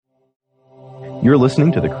You're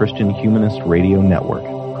listening to the Christian Humanist Radio Network,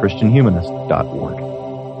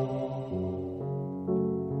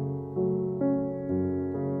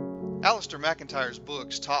 christianhumanist.org. Alistair McIntyre's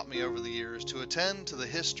books taught me over the years to attend to the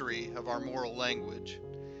history of our moral language.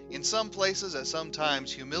 In some places, at some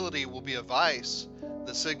times, humility will be a vice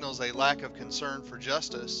that signals a lack of concern for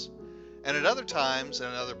justice. And at other times and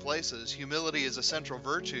in other places, humility is a central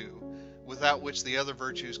virtue without which the other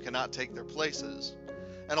virtues cannot take their places.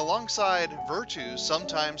 And alongside virtues,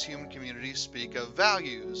 sometimes human communities speak of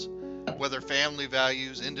values, whether family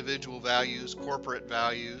values, individual values, corporate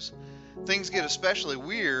values. Things get especially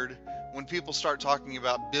weird when people start talking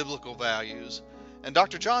about biblical values. And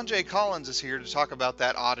Dr. John J. Collins is here to talk about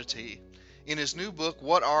that oddity. In his new book,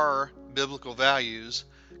 What Are Biblical Values?,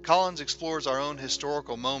 Collins explores our own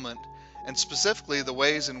historical moment, and specifically the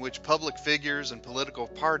ways in which public figures and political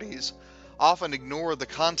parties often ignore the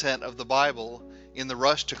content of the Bible in the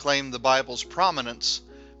rush to claim the Bible's prominence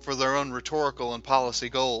for their own rhetorical and policy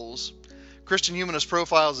goals. Christian Humanist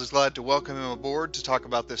Profiles is glad to welcome him aboard to talk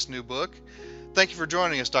about this new book. Thank you for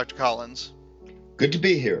joining us, Dr. Collins. Good to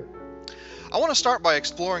be here. I want to start by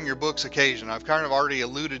exploring your book's occasion. I've kind of already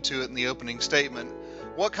alluded to it in the opening statement.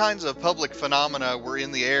 What kinds of public phenomena were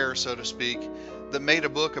in the air, so to speak, that made a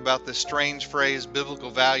book about this strange phrase, biblical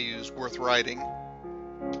values, worth writing?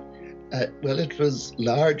 Well, it was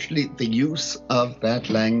largely the use of that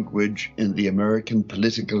language in the American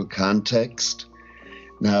political context.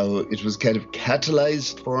 Now, it was kind of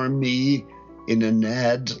catalyzed for me in an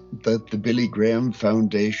ad that the Billy Graham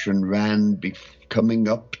Foundation ran coming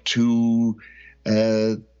up to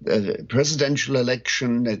a presidential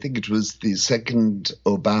election. I think it was the second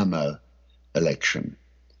Obama election.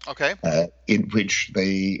 Okay. In which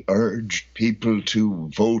they urged people to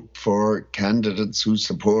vote for candidates who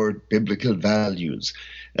support biblical values,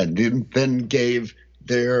 and then gave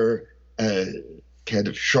their kind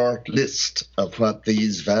of short list of what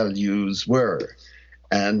these values were.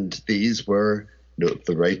 And these were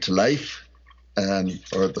the right to life,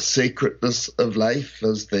 or the sacredness of life,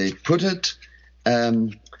 as they put it.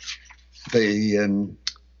 I've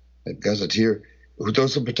got it here.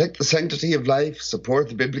 Those who protect the sanctity of life, support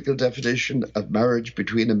the biblical definition of marriage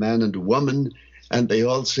between a man and a woman, and they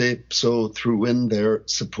all say so through in their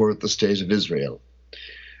support the state of Israel.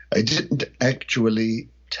 I didn't actually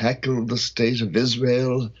tackle the state of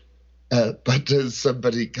Israel, but as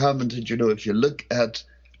somebody commented, if you look at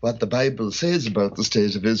what the Bible says about the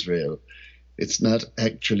state of Israel, it's not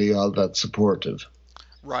actually all that supportive.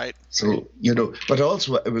 Right. So, but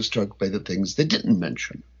also I was struck by the things they didn't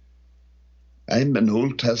mention. I'm an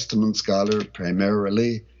Old Testament scholar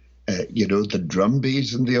primarily. The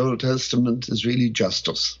drumbeat in the Old Testament is really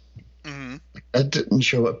justice. Mm-hmm. That didn't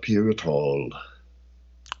show up here at all.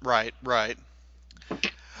 Right. Well,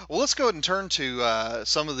 let's go ahead and turn to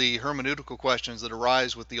some of the hermeneutical questions that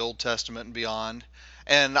arise with the Old Testament and beyond.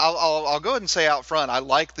 And I'll go ahead and say out front, I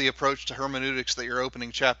like the approach to hermeneutics that your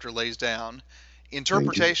opening chapter lays down.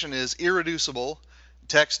 Interpretation is irreducible.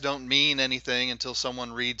 Texts don't mean anything until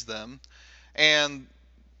someone reads them. And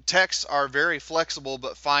texts are very flexible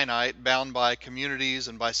but finite, bound by communities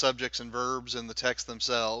and by subjects and verbs in the text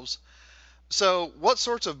themselves. So what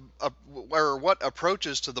sorts of, or what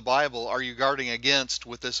approaches to the Bible are you guarding against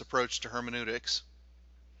with this approach to hermeneutics?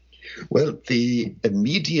 Well, the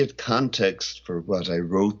immediate context for what I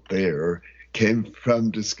wrote there came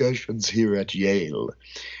from discussions here at Yale.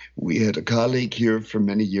 We had a colleague here for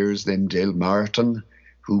many years named Dale Martin,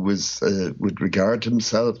 who would regard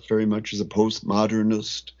himself very much as a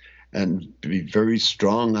postmodernist and be very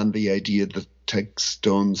strong on the idea that texts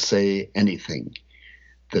don't say anything,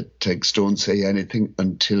 that texts don't say anything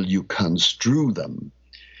until you construe them.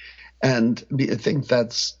 And I think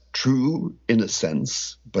that's true in a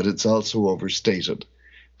sense, but it's also overstated,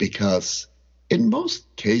 because in most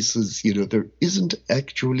cases, there isn't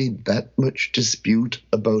actually that much dispute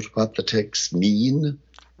about what the texts mean.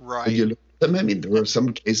 Right. There are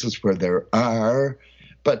some cases where there are,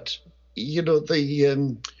 but,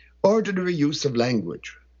 the ordinary use of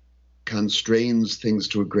language constrains things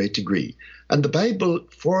to a great degree. And the Bible,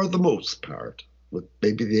 for the most part, with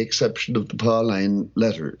maybe the exception of the Pauline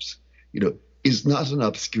letters, is not an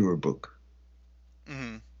obscure book.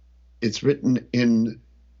 Mm-hmm. It's written in,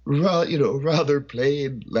 rather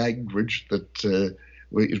plain language that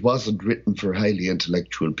it wasn't written for highly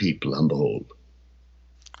intellectual people on the whole.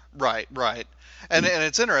 Right. And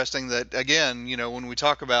it's interesting that, again, when we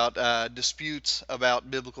talk about disputes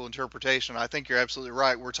about biblical interpretation, I think you're absolutely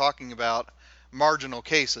right. We're talking about marginal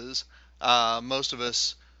cases. Most of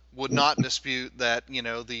us would not dispute that,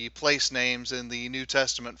 the place names in the New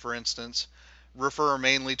Testament, for instance, refer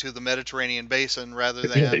mainly to the Mediterranean basin rather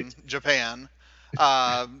Right. than Japan.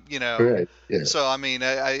 You know, Right. Yeah. so I mean,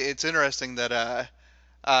 it's interesting that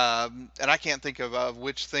and I can't think of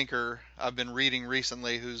which thinker I've been reading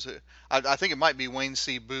recently I think it might be Wayne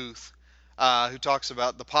C. Booth, who talks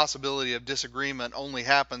about the possibility of disagreement only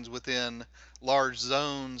happens within large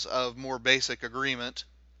zones of more basic agreement.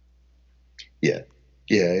 Yeah.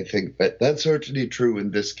 Yeah. I think that's certainly true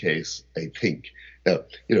in this case, I think. Now,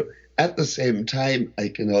 at the same time, I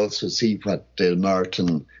can also see what Dale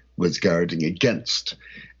Martin was guarding against.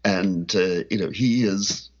 And, he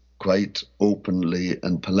is quite openly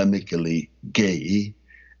and polemically gay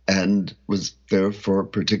and was therefore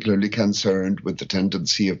particularly concerned with the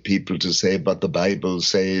tendency of people to say, but the Bible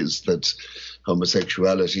says that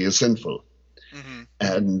homosexuality is sinful. Hmm.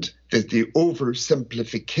 And that the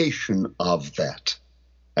oversimplification of that,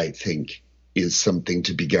 I think, is something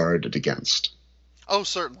to be guarded against. Oh,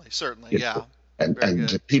 certainly, certainly, You yeah. know, And, Very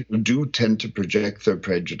good. and people do tend to project their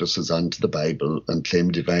prejudices onto the Bible and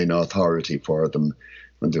claim divine authority for them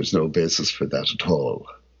when there's no basis for that at all.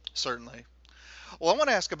 Certainly. Well, I want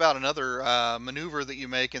to ask about another maneuver that you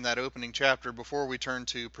make in that opening chapter before we turn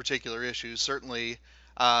to particular issues. Certainly,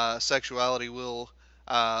 sexuality will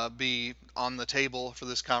be on the table for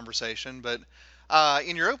this conversation, but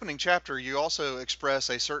in your opening chapter, you also express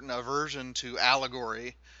a certain aversion to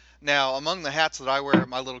allegory. Now, among the hats that I wear at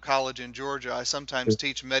my little college in Georgia, I sometimes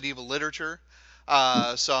teach medieval literature.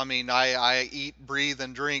 So, I mean, I eat, breathe,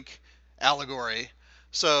 and drink allegory.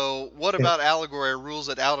 So, what about allegory rules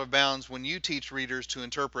it out of bounds when you teach readers to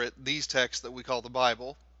interpret these texts that we call the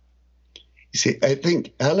Bible? You see, I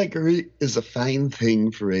think allegory is a fine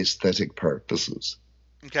thing for aesthetic purposes.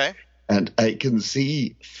 Okay. And I can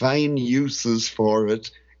see fine uses for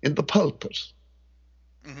it in the pulpit,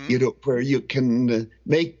 Mm-hmm. where you can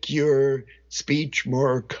make your speech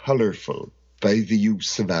more colorful by the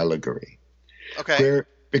use of allegory. Okay. Where it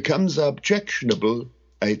becomes objectionable,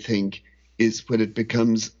 I think, is when it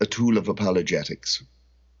becomes a tool of apologetics.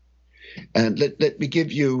 And let me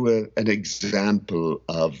give you an example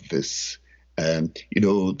of this.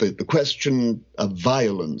 The question of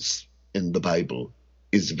violence in the Bible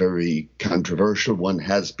is a very controversial one,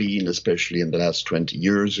 has been, especially in the last 20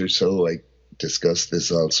 years or so. I discuss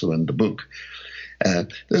this also in the book.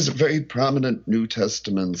 There's a very prominent New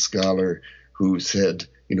Testament scholar who said,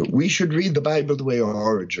 we should read the Bible the way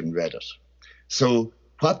Origen read it. So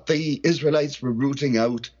what the Israelites were rooting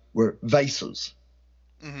out were vices.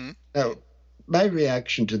 Mm-hmm. Now, my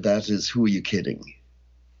reaction to that is, who are you kidding?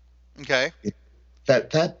 Okay.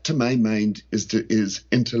 That to my mind is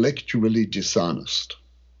intellectually dishonest,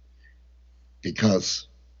 because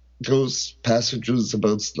those passages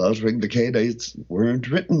about slaughtering the Canaanites weren't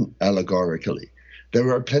written allegorically.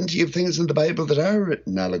 There are plenty of things in the Bible that are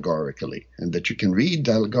written allegorically and that you can read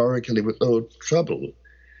allegorically without trouble.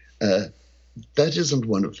 That isn't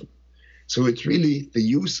one of them. So it's really the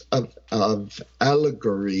use of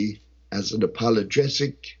allegory as an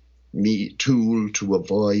apologetic tool to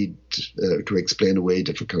avoid, to explain away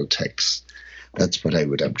difficult texts. That's what I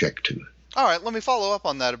would object to. All right. Let me follow up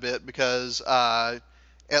on that a bit because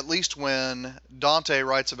at least when Dante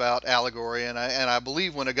writes about allegory, and I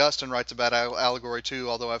believe when Augustine writes about allegory too,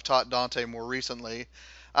 although I've taught Dante more recently,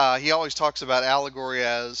 he always talks about allegory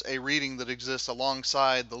as a reading that exists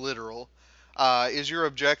alongside the literal. Is your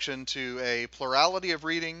objection to a plurality of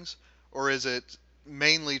readings, or is it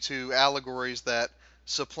mainly to allegories that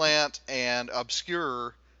supplant and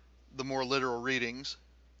obscure the more literal readings?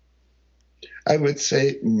 I would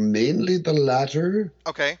say mainly the latter.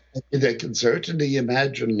 Okay. I can certainly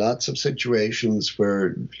imagine lots of situations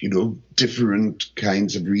where, different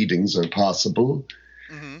kinds of readings are possible.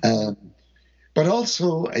 Mm-hmm. But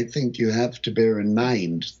also, I think you have to bear in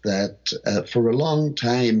mind that for a long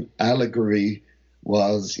time, allegory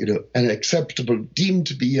was, deemed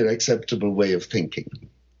to be an acceptable way of thinking.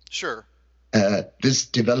 Sure. This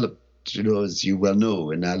developed, as you well know,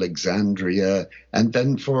 in Alexandria, and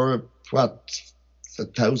then for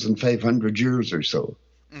 1,500 years or so,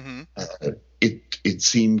 Mm-hmm. it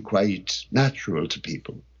seemed quite natural to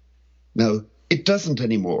people. Now, it doesn't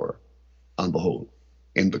anymore, on the whole,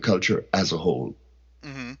 in the culture as a whole.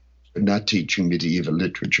 Mm-hmm. We're not teaching medieval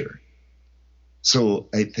literature. So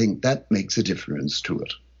I think that makes a difference to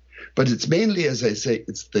it. But it's mainly, as I say,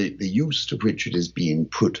 it's the use to which it is being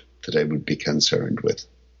put that I would be concerned with.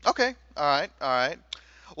 Okay. All right. All right.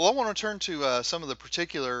 Well, I want to turn to some of the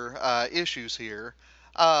particular issues here.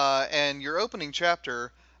 And your opening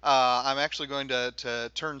chapter, I'm actually going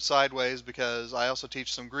to turn sideways because I also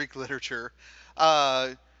teach some Greek literature.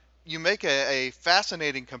 Uh, you make a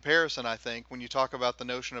fascinating comparison, I think, when you talk about the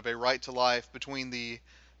notion of a right to life between the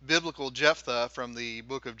biblical Jephthah from the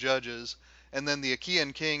book of Judges and then the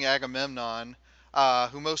Achaean king Agamemnon,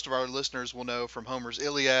 who most of our listeners will know from Homer's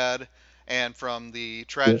Iliad and from the Yeah.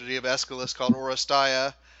 tragedy of Aeschylus called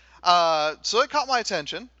Oresteia. So it caught my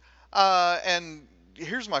attention. And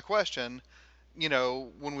here's my question.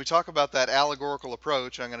 When we talk about that allegorical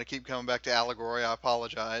approach, I'm going to keep coming back to allegory, I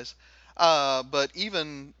apologize. But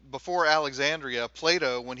even before Alexandria,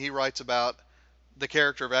 Plato, when he writes about the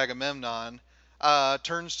character of Agamemnon,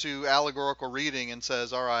 turns to allegorical reading and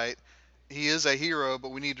says, all right, he is a hero,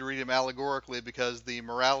 but we need to read him allegorically because the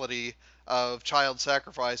morality of child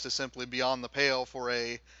sacrifice is simply beyond the pale for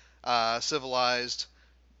a civilized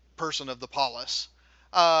person of the polis.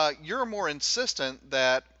 You're more insistent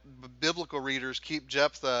that biblical readers keep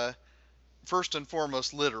Jephthah first and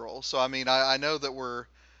foremost literal. So, I mean, I know that we're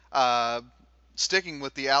sticking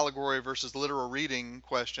with the allegory versus literal reading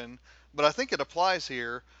question, but I think it applies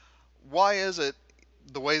here. Why is it,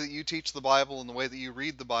 the way that you teach the Bible and the way that you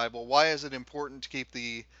read the Bible, why is it important to keep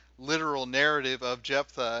the literal narrative of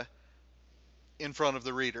Jephthah in front of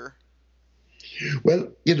the reader? Well,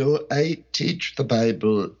 I teach the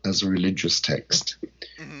Bible as a religious text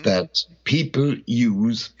that people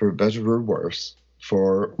use, for better or worse,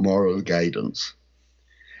 for moral guidance.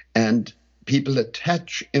 And people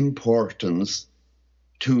attach importance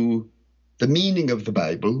to the meaning of the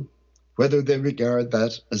Bible, whether they regard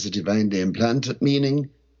that as a divinely implanted meaning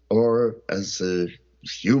or as a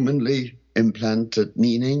humanly implanted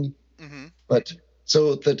meaning. But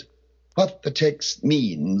so that what the text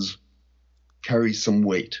means carries some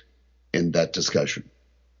weight in that discussion.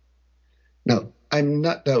 Now,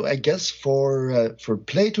 I guess for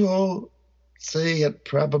Plato, say it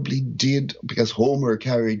probably did, because Homer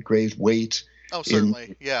carried great weight in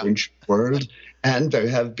the ancient world. And there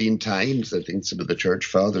have been times, I think some of the church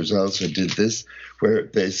fathers also did this, where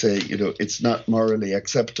they say, it's not morally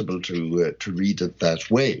acceptable to read it that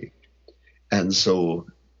way. And so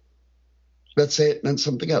let's say it meant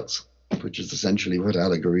something else, which is essentially what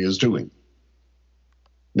allegory is doing.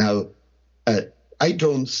 Now, I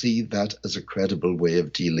don't see that as a credible way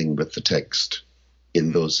of dealing with the text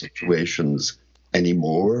in those situations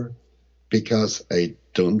anymore, because I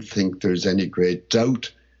don't think there's any great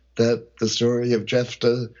doubt that the story of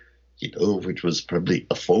Jephthah, which was probably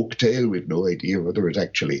a folk tale, we've no idea whether it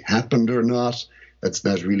actually happened or not. That's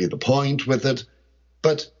not really the point with it.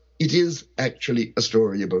 But it is actually a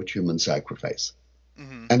story about human sacrifice.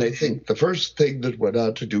 And I think the first thing that one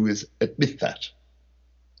ought to do is admit that.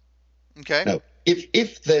 Okay. Now,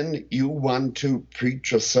 if then you want to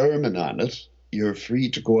preach a sermon on it, you're free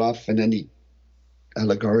to go off in any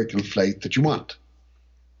allegorical flight that you want.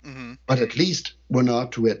 But at least one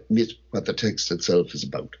ought to admit what the text itself is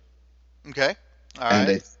about. Okay. All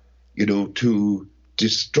right. And, to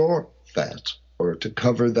distort that or to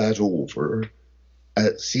cover that over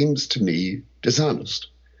seems to me dishonest.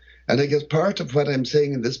 And I guess part of what I'm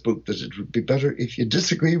saying in this book, that it would be better if you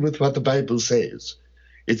disagree with what the Bible says.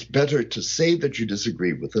 It's better to say that you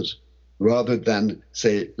disagree with it rather than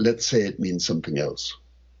say, let's say it means something else.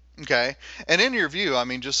 Okay. And in your view, I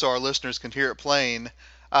mean, just so our listeners can hear it plain,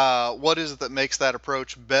 what is it that makes that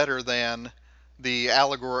approach better than the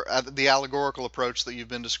allegorical approach that you've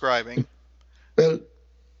been describing? Well,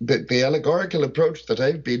 the allegorical approach that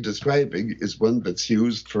I've been describing is one that's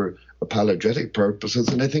used for apologetic purposes,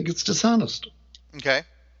 and I think it's dishonest. Okay.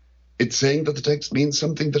 It's saying that the text means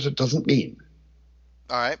something that it doesn't mean.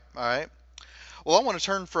 All right. Well, I want to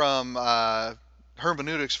turn from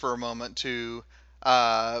hermeneutics for a moment to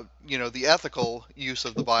the ethical use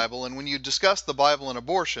of the Bible. And when you discuss the Bible and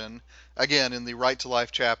abortion, again in the Right to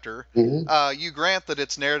Life chapter, you grant that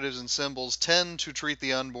its narratives and symbols tend to treat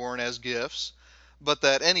the unborn as gifts, but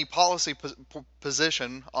that any policy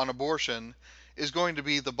position on abortion is going to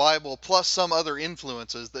be the Bible plus some other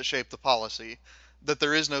influences that shape the policy, that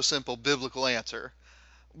there is no simple biblical answer.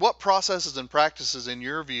 What processes and practices, in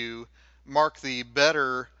your view, mark the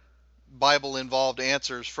better Bible-involved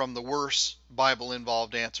answers from the worse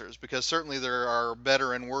Bible-involved answers? Because certainly there are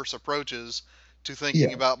better and worse approaches to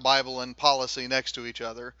thinking about Bible and policy next to each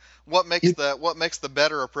other. What makes the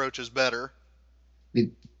better approaches better?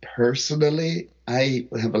 Personally, I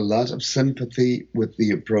have a lot of sympathy with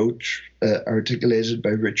the approach articulated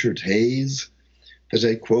by Richard Hayes that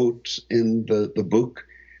I quote in the book,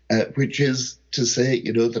 which is to say,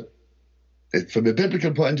 that from a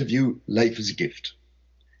biblical point of view, life is a gift.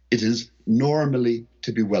 It is normally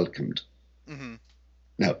to be welcomed.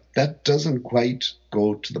 Now, that doesn't quite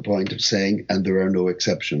go to the point of saying, and there are no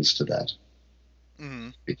exceptions to that.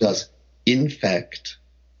 Because, in fact,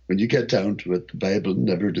 when you get down to it, the Bible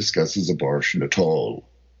never discusses abortion at all.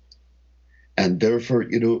 And therefore,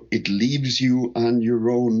 it leaves you on your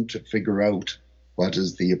own to figure out what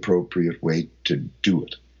is the appropriate way to do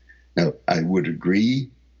it. Now, I would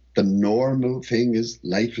agree the normal thing is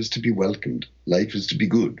life is to be welcomed. Life is to be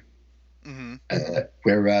good. Mm-hmm.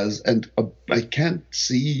 I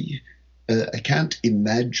can't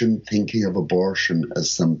imagine thinking of abortion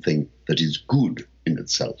as something that is good in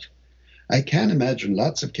itself. I can imagine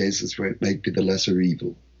lots of cases where it might be the lesser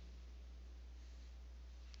evil.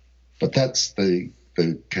 But that's the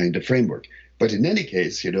kind of framework. But in any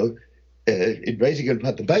case, in writing on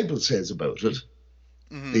what the Bible says about it,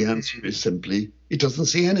 mm-hmm. the answer is simply, it doesn't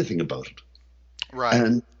say anything about it. Right.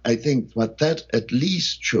 And I think what that at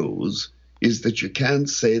least shows is that you can't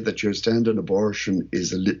say that your stand on abortion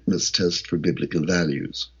is a litmus test for biblical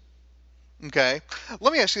values. Okay.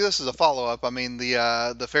 Let me ask you this as a follow-up. I mean,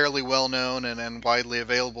 the fairly well-known and widely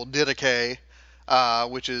available Didache,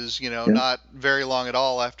 which is, not very long at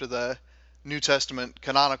all after the New Testament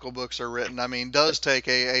canonical books are written, I mean, does take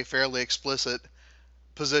a fairly explicit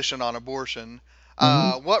position on abortion.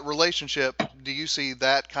 Mm-hmm. What relationship do you see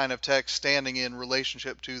that kind of text standing in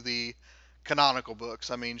relationship to the canonical books?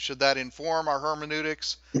 I mean, should that inform our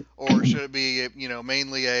hermeneutics, or should it be,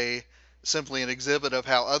 mainly simply an exhibit of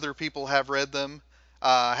how other people have read them?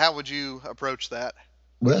 How would you approach that?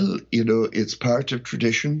 Well, it's part of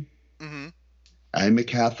tradition. Mm-hmm. I'm a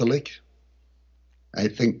Catholic. I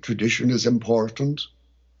think tradition is important.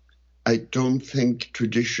 I don't think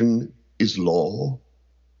tradition is law.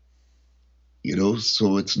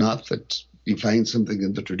 So it's not that you find something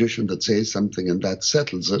in the tradition that says something and that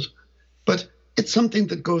settles it, but it's something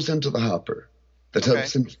that goes into the hopper that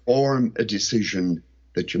helps inform a decision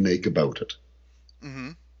that you make about it.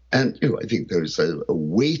 Mm-hmm. And, I think there's a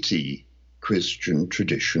weighty Christian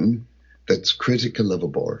tradition that's critical of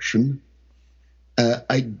abortion.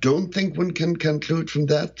 I don't think one can conclude from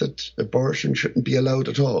that abortion shouldn't be allowed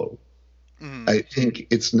at all. Mm-hmm. I think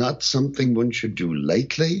it's not something one should do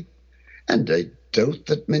lightly, and I doubt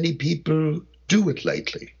that many people do it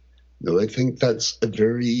lightly. No, I think that's a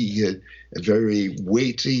very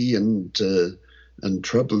weighty and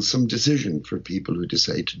troublesome decision for people who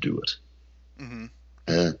decide to do it.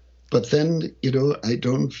 Mm-hmm. But then, I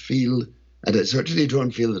don't feel, and I certainly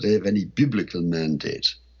don't feel that I have any biblical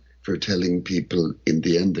mandate for telling people in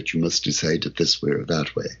the end that you must decide it this way or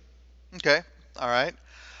that way. Okay. All right.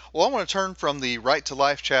 Well, I want to turn from the Right to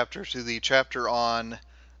Life chapter to the chapter on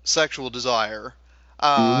sexual desire.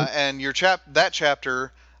 And that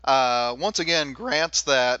chapter once again grants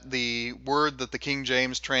that the word that the King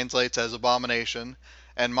James translates as abomination,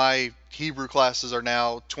 and my Hebrew classes are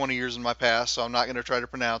now 20 years in my past, so I'm not going to try to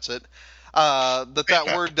pronounce it,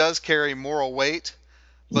 that word does carry moral weight,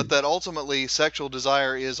 but that ultimately sexual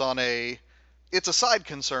desire is it's a side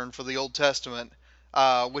concern for the Old Testament,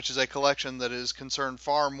 which is a collection that is concerned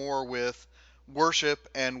far more with worship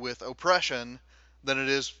and with oppression than it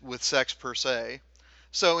is with sex per se.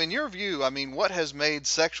 So in your view, I mean, what has made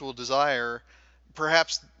sexual desire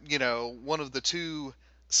perhaps, one of the two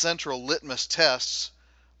central litmus tests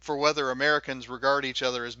for whether Americans regard each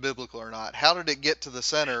other as biblical or not? How did it get to the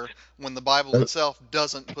center when the Bible itself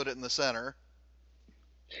doesn't put it in the center?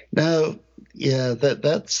 Now,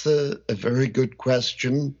 that's a very good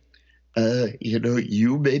question.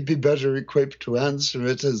 You may be better equipped to answer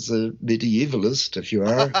it as a medievalist, if you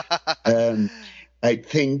are. I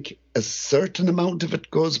think a certain amount of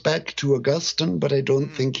it goes back to Augustine, but I don't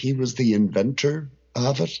think he was the inventor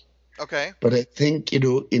of it. Okay. But I think,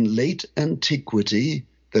 in late antiquity,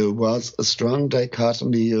 there was a strong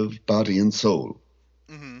dichotomy of body and soul,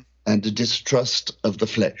 and a distrust of the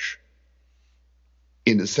flesh,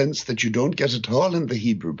 in a sense that you don't get at all in the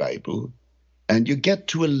Hebrew Bible, and you get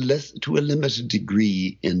to a limited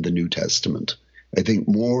degree in the New Testament. I think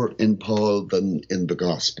more in Paul than in the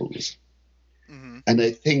Gospels. And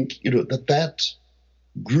I think, that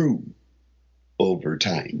grew over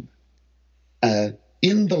time.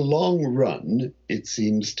 In the long run, it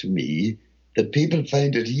seems to me that people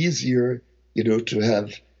find it easier, to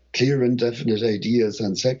have clear and definite ideas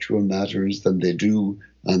on sexual matters than they do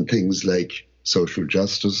on things like social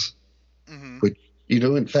justice. Which,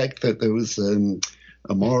 in fact, that there was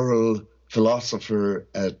a moral philosopher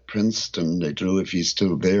at Princeton, I don't know if he's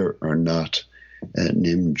still there or not,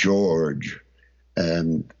 named George,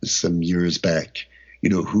 some years back,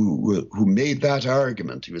 who made that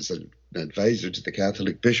argument. He was an advisor to the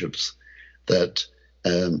Catholic bishops that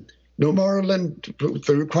no moral and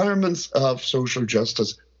the requirements of social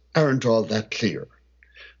justice aren't all that clear.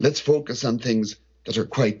 Let's focus on things that are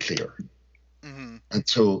quite clear. and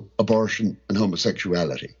so abortion and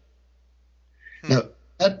homosexuality. Now,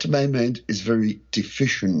 that to my mind is very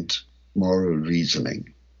deficient moral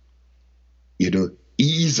reasoning.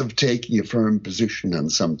 Ease of taking a firm position on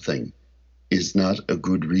something is not a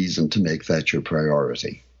good reason to make that your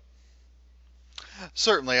priority.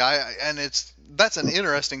 Certainly, that's an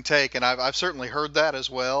interesting take, and I've certainly heard that as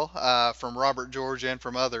well from Robert George and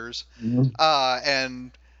from others. Mm-hmm.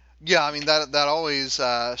 And yeah, I mean that always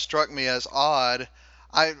struck me as odd.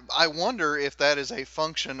 I wonder if that is a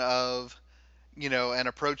function of an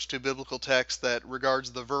approach to biblical text that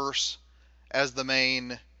regards the verse as the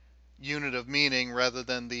main unit of meaning rather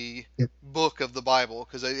than the book of the Bible,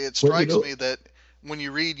 because it strikes me that when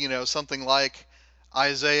you read something like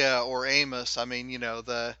Isaiah or Amos, I mean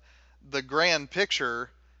the grand picture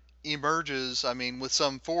emerges, I mean, with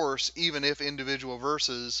some force, even if individual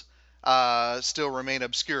verses still remain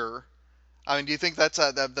obscure. I mean, do you think that's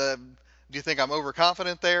do you think I'm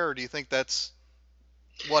overconfident there, or do you think that's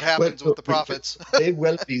what happens with the prophets? There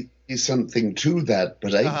will be something to that,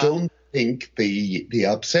 but I don't think the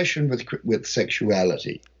obsession with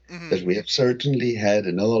sexuality that we have certainly had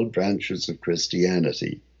in all branches of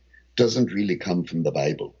Christianity doesn't really come from the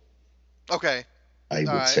Bible. Okay. I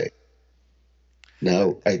would say.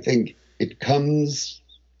 Now, I think it comes,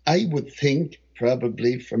 I would think,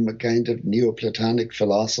 probably from a kind of Neoplatonic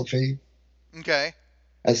philosophy. Okay.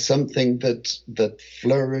 As something that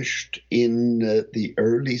flourished in the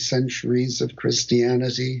early centuries of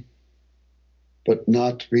Christianity, but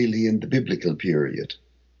not really in the biblical period,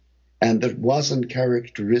 and that wasn't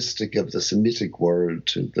characteristic of the Semitic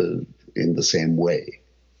world in the same way.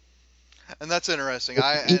 And that's interesting. Go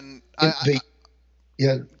ahead.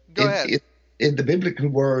 In the biblical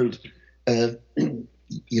world, what we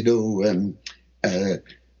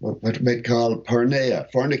might call porneia,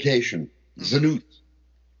 fornication, zanut,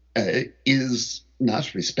 is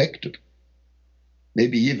not respected,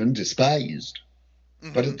 maybe even despised.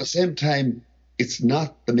 But at the same time, it's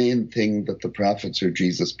not the main thing that the prophets or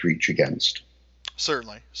Jesus preach against.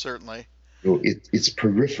 Certainly. So it's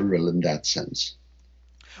peripheral in that sense.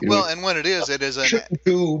 And when it is shouldn't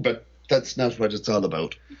do, but that's not what it's all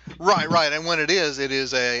about. Right. And when it is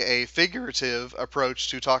a figurative approach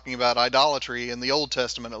to talking about idolatry in the Old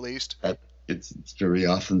Testament, at least. It's very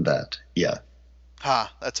often that, yeah.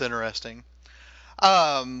 That's interesting.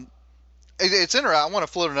 It's interesting. I want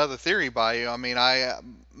to float another theory by you. I mean,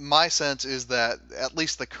 my sense is that at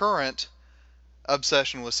least the current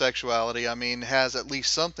obsession with sexuality, I mean, has at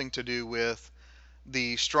least something to do with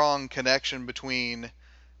the strong connection between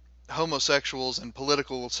homosexuals and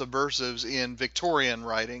political subversives in Victorian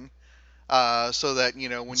writing, so that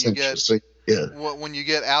when you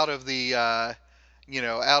get out of the out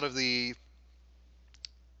of the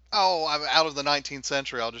 19th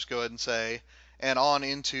century, I'll just go ahead and say, and on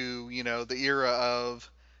into the era of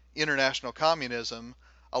international communism,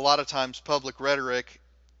 a lot of times public rhetoric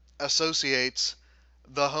associates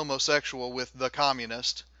the homosexual with the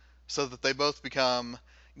communist, so that they both become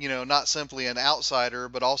not simply an outsider,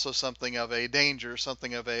 but also something of a danger,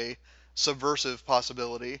 something of a subversive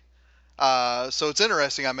possibility. So it's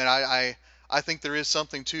interesting. I mean, I think there is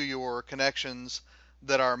something to your connections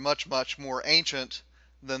that are much, much more ancient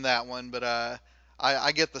than that one. But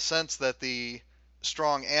I get the sense that the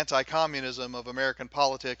strong anti-communism of American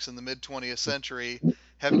politics in the mid-20th century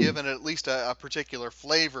have given it at least a particular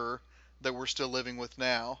flavor that we're still living with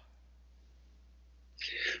now.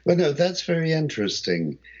 Well, no, that's very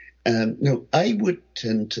interesting. No, I would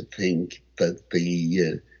tend to think that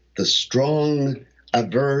the strong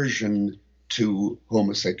aversion to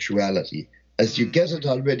homosexuality, as you get it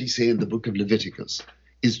already, say, in the book of Leviticus,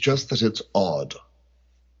 is just that it's odd,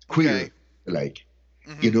 queer,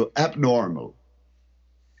 abnormal.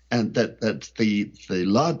 And that the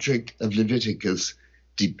logic of Leviticus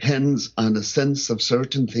depends on a sense of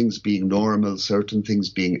certain things being normal, certain things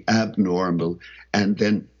being abnormal, and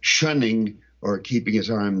then shunning or keeping at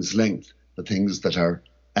arm's length the things that are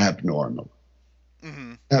abnormal.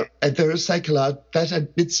 Now, there is that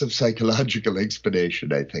admits of psychological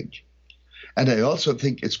explanation, I think. And I also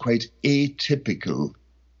think it's quite atypical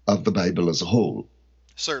of the Bible as a whole.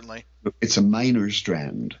 Certainly. It's a minor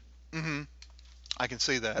strand. I can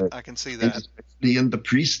see that. Especially in the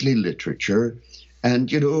priestly literature.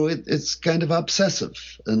 And, it's kind of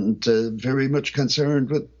obsessive and very much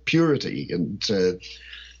concerned with purity. And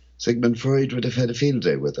Sigmund Freud would have had a field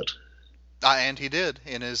day with it. And he did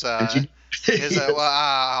in his what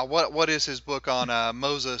is his book on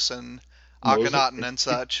Moses and Akhenaten and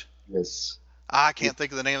such? Yes. I can't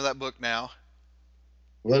think of the name of that book now.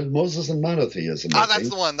 Well, Moses and Monotheism. That's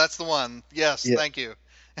the one. Yes, yeah. Thank you.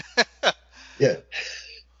 Yeah.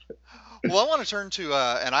 Well, I want to turn to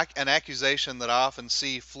an accusation that I often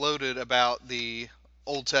see floated about the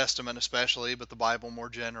Old Testament, especially, but the Bible more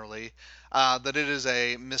generally, that it is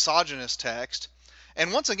a misogynist text.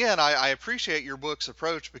 And once again, I appreciate your book's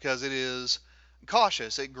approach because it is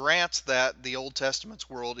cautious. It grants that the Old Testament's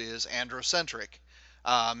world is androcentric.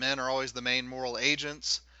 Men are always the main moral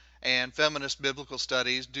agents, and feminist biblical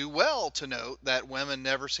studies do well to note that women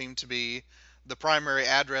never seem to be the primary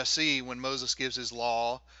addressee when Moses gives his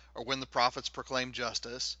law or when the prophets proclaim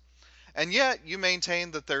justice. And yet you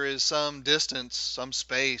maintain that there is some distance, some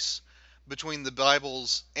space between the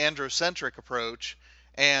Bible's androcentric approach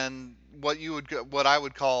and what I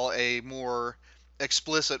would call a more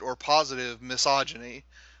explicit or positive misogyny.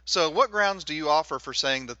 So what grounds do you offer for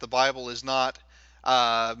saying that the Bible is not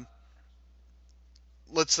uh,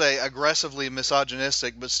 let's say aggressively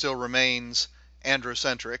misogynistic but still remains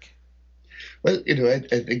androcentric? Well, I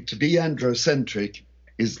think to be androcentric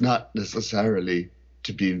is not necessarily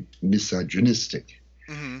to be misogynistic.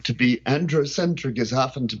 Mm-hmm. To be androcentric is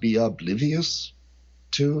often to be oblivious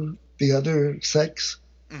to the other sex,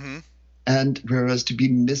 Mm-hmm. and whereas to be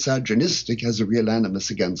misogynistic has a real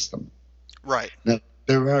animus against them. Right. Now,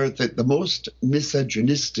 there are the most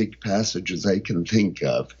misogynistic passages I can think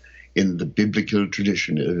of in the biblical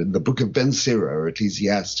tradition, in the book of Ben Sira or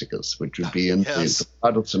Ecclesiasticus, which would be in Yes. the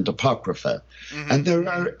Protestant Apocrypha. Mm-hmm. And there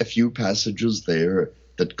are a few passages there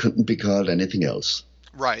that couldn't be called anything else,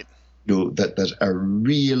 Right. that are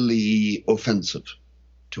really offensive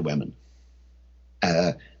to women.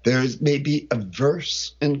 There's maybe a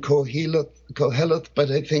verse in Koheleth, but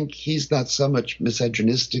I think he's not so much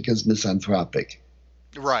misogynistic as misanthropic.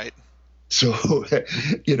 Right. So,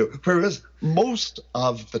 whereas most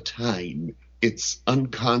of the time it's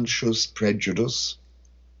unconscious prejudice,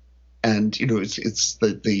 and it's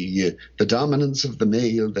the dominance of the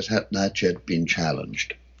male that had not yet been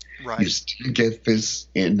challenged. Right. You still get this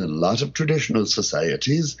in a lot of traditional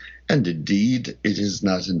societies, and indeed it is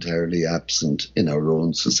not entirely absent in our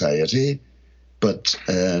own society. But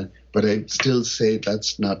I'd still say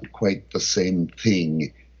that's not quite the same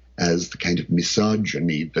thing as the kind of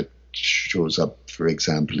misogyny that shows up, for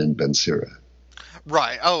example, in Ben Sira.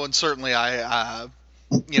 Right. Oh, and certainly I've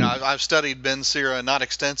studied Ben Sira, not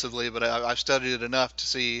extensively, but I've studied it enough to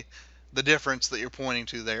see the difference that you're pointing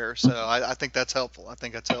to there. So I think that's helpful.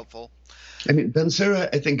 I mean, Ben Sira,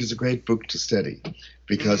 I think, is a great book to study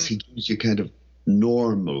because he gives you kind of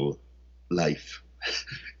normal life,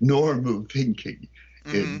 normal thinking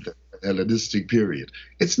in the Hellenistic period.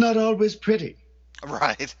 It's not always pretty.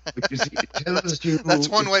 Right. But you see, it tells you That's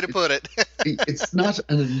one way to put it. It's not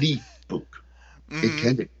an elite book. It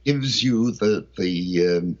kind of gives you the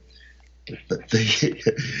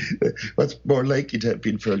what's more likely to have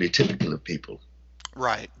been fairly typical of people.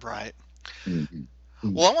 Right. Right.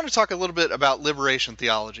 Mm-hmm. Well, I want to talk a little bit about liberation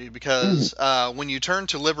theology because when you turn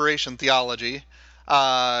to liberation theology,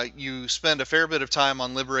 you spend a fair bit of time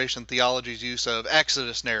on liberation theology's use of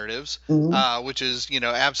Exodus narratives, which is,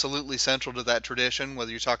 absolutely central to that tradition,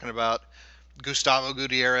 whether you're talking about Gustavo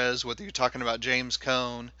Gutierrez, whether you're talking about James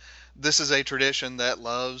Cone. This is a tradition that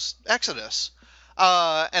loves Exodus.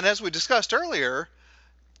 And as we discussed earlier,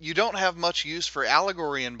 you don't have much use for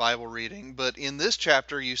allegory in Bible reading, but in this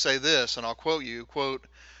chapter you say this, and I'll quote you, quote,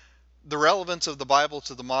 "The relevance of the Bible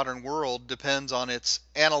to the modern world depends on its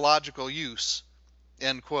analogical use,"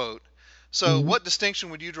 end quote. So what distinction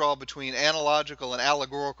would you draw between analogical and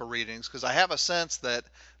allegorical readings? Because I have a sense that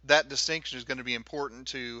that distinction is going to be important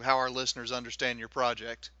to how our listeners understand your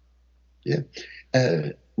project. Yeah.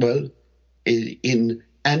 Well, in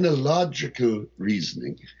analogical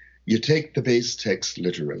reasoning, you take the base text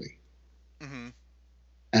literally.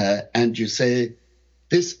 And you say,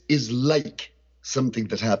 this is like something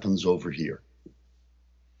that happens over here.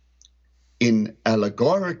 In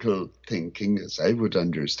allegorical thinking, as I would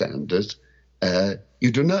understand it,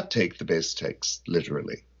 you do not take the base text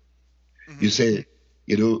literally. You say,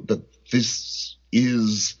 that this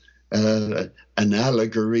is an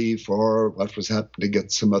allegory for what was happening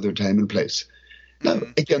at some other time and place. Now,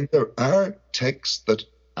 again, there are texts that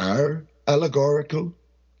are allegorical.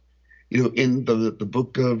 In the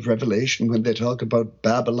book of Revelation, when they talk about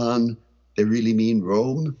Babylon, they really mean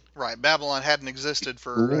Rome. Right. Babylon hadn't existed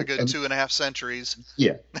for a good 2.5 centuries.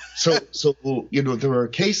 Yeah. So there are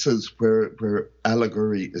cases where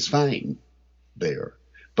allegory is fine there.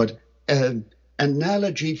 But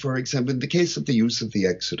analogy, for example, in the case of the use of the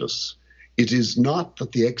Exodus, it is not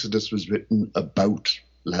that the Exodus was written about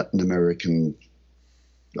Latin American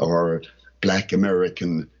or Black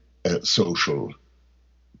American social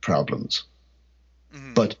problems,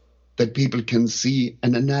 but that people can see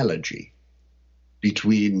an analogy.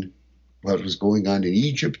 between what was going on in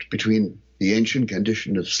Egypt, between the ancient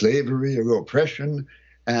condition of slavery or oppression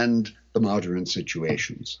and the modern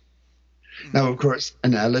situations. Now, of course,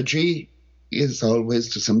 analogy is always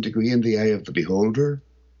to some degree in the eye of the beholder.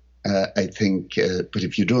 I think, but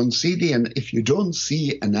if you don't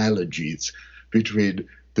see analogies between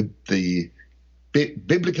the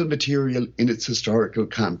biblical material in its historical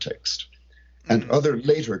context and other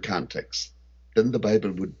later contexts, then the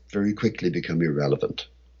Bible would very quickly become irrelevant.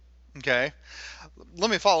 Okay.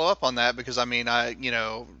 Let me follow up on that, because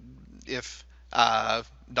if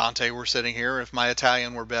Dante were sitting here, if my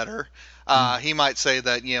Italian were better, he might say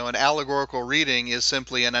that, an allegorical reading is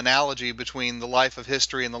simply an analogy between the life of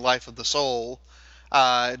history and the life of the soul.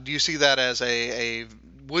 Do you see that as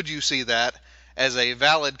would you see that as a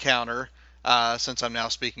valid counter, since I'm now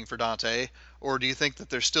speaking for Dante, or do you think that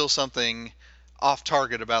there's still something off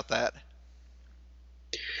target about that?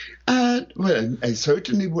 Well, I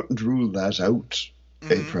certainly wouldn't rule that out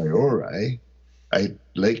a priori. I'd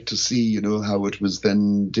like to see, how it was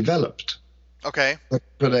then developed. Okay.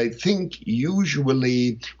 But I think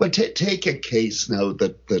usually, well, take a case now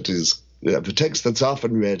that is a text that's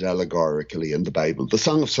often read allegorically in the Bible, the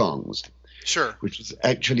Song of Songs. Sure. Which is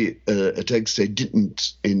actually a text I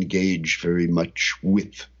didn't engage very much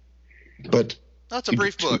with. But that's a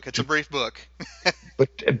brief book. It's a brief book. but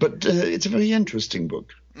it's a very interesting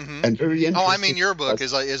book. And very interesting. Oh, I mean, your book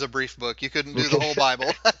is a brief book. You couldn't do the whole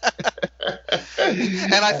Bible.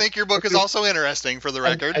 And I think your book is also interesting, for the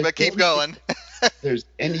record, but keep going. There's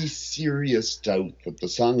any serious doubt that the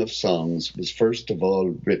Song of Songs was first of all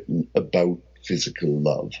written about physical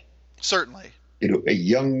love. Certainly. A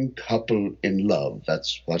young couple in love,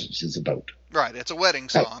 that's what it is about. Right, it's a wedding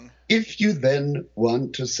song. Now, if you then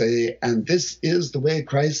want to say, and this is the way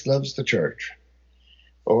Christ loves the church,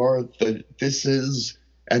 or this is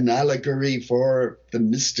an allegory for the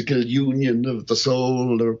mystical union of the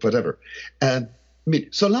soul, or whatever.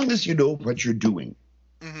 So long as you know what you're doing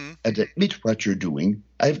and admit what you're doing,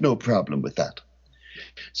 I have no problem with that.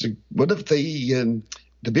 So one of the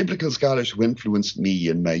biblical scholars who influenced me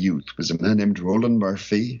in my youth was a man named Roland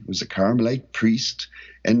Murphy, who was a Carmelite priest,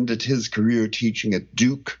 ended his career teaching at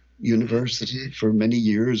Duke University for many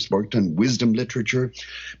years, worked on wisdom literature.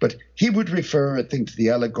 But he would refer, I think, to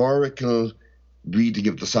the allegorical reading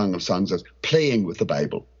of the Song of Songs as playing with the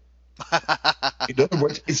Bible. In other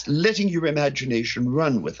words, it's letting your imagination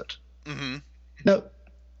run with it. Now,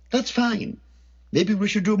 that's fine. Maybe we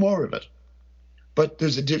should do more of it. But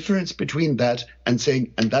there's a difference between that and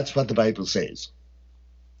saying, and that's what the Bible says.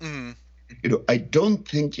 I don't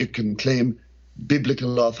think you can claim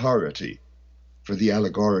biblical authority for the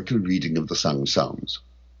allegorical reading of the Song of Songs.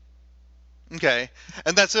 Okay,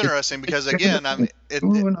 and that's interesting because, again, and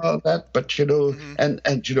all that, but and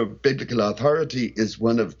biblical authority is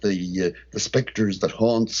one of the specters that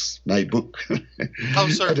haunts my book. Oh,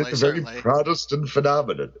 certainly, and it's a very Protestant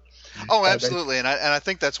phenomenon. Oh, absolutely, and I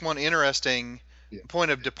think that's one interesting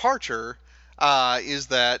point of departure, is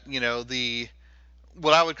that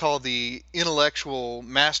what I would call the intellectual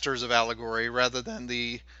masters of allegory, rather than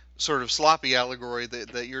the sort of sloppy allegory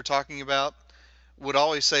that you're talking about, would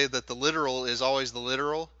always say that the literal is always the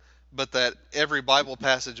literal, but that every Bible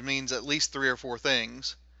passage means at least 3 or 4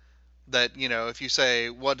 things. That, if you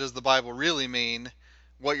say, what does the Bible really mean,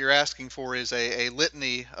 what you're asking for is a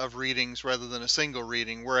litany of readings rather than a single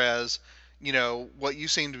reading, whereas, what you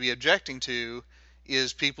seem to be objecting to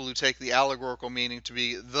is people who take the allegorical meaning to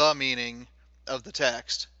be the meaning of the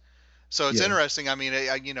text. So it's interesting. I mean,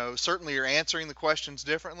 certainly you're answering the questions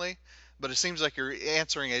differently, but it seems like you're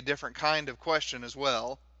answering a different kind of question as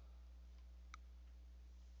well.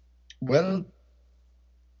 Well,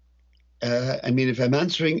 if I'm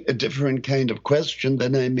answering a different kind of question,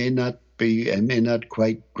 then I may not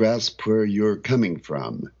quite grasp where you're coming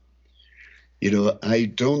from.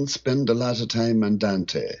 I don't spend a lot of time on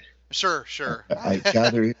Dante. Sure. I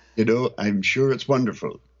gather, I'm sure it's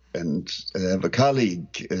wonderful. And I have a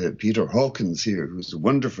colleague, Peter Hawkins here, who's a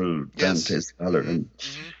wonderful Dante scholar, and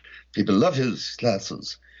people love his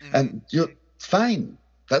classes. And fine,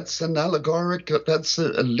 that's an allegorical, that's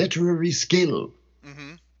a literary skill.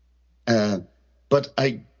 But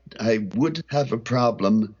I would have a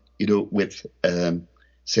problem, with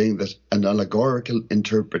saying that an allegorical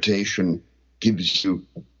interpretation gives you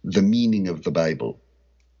the meaning of the Bible.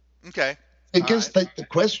 Okay. I guess that the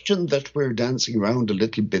question that we're dancing around a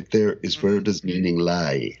little bit there is where does meaning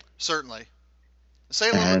lie? Certainly. Say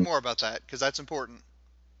a little bit more about that, because that's important.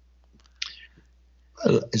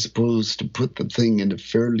 Well, I suppose to put the thing in a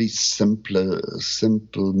fairly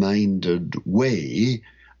simple-minded way,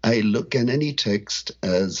 I look at any text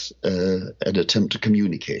as an attempt to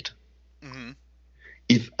communicate. Mm-hmm.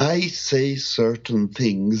 If I say certain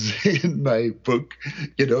things in my book,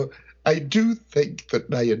 I do think that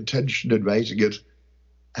my intention in writing it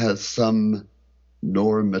has some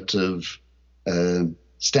normative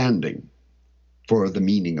standing for the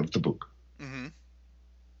meaning of the book. Mm-hmm.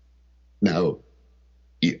 Now,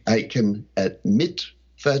 I can admit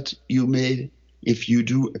that you may, if you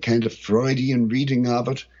do a kind of Freudian reading of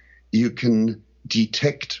it, you can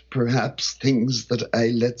detect perhaps things that I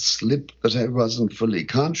let slip that I wasn't fully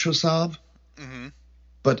conscious of. Mm-hmm.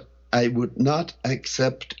 But I would not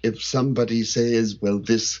accept if somebody says, well,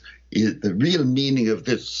 this is the real meaning of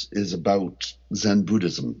this is about Zen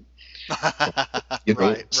Buddhism.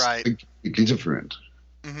 Right. Completely different.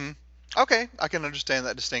 Mm-hmm. Okay, I can understand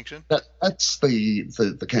that distinction. That's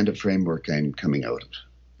the kind of framework I'm coming out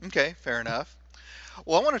of. Okay, fair enough.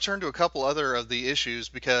 Well, I want to turn to a couple other of the issues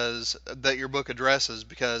that your book addresses,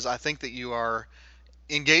 because I think that you are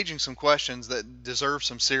engaging some questions that deserve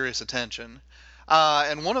some serious attention.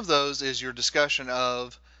 And one of those is your discussion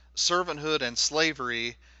of servanthood and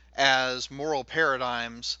slavery as moral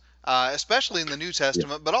paradigms, especially in the New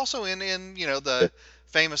Testament, but also in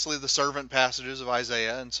famously the servant passages of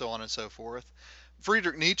Isaiah and so on and so forth.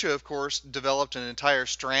 Friedrich Nietzsche, of course, developed an entire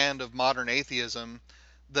strand of modern atheism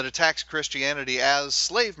that attacks Christianity as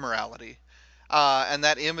slave morality. And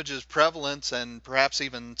that image's prevalence and perhaps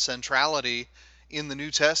even centrality in the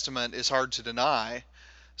New Testament is hard to deny.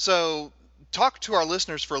 So, talk to our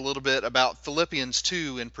listeners for a little bit about Philippians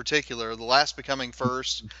 2 in particular, the last becoming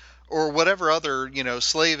first, or whatever other,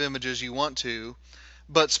 slave images you want to.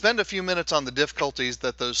 But spend a few minutes on the difficulties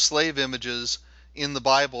that those slave images in the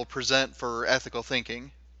Bible present for ethical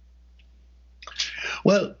thinking.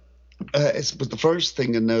 Well, I suppose the first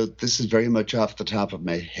thing to note, this is very much off the top of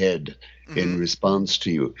my head in response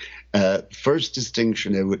to you. First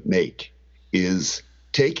distinction I would make is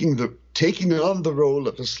taking on the role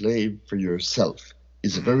of a slave for yourself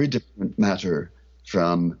is a very different matter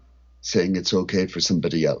from saying it's okay for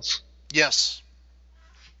somebody else. Yes.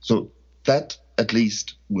 So that at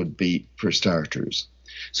least would be for starters.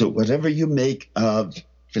 So whatever you make of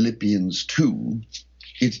Philippians 2,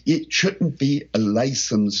 it shouldn't be a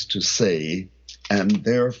license to say, and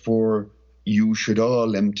therefore you should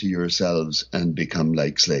all empty yourselves and become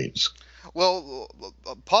like slaves. Well,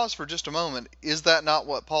 pause for just a moment. Is that not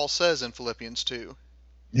what Paul says in Philippians 2?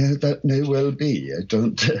 Yeah, that may well be. I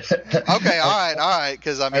don't. Okay, all right.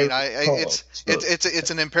 Because it's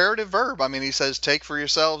an imperative verb. I mean, he says, "Take for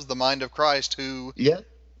yourselves the mind of Christ," who,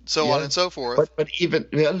 on and so forth. But even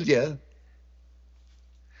yeah.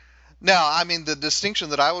 Now, I mean, the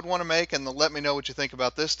distinction that I would want to make, and let me know what you think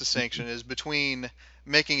about this distinction, is between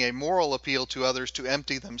making a moral appeal to others to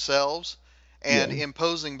empty themselves and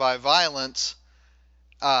imposing by violence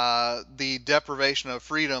the deprivation of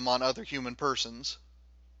freedom on other human persons.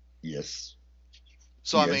 Yes.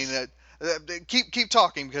 So, yes. I mean, keep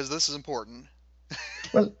talking, because this is important.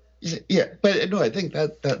 Well, yeah, but no, I think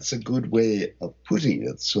that's a good way of putting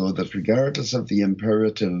it, so that regardless of the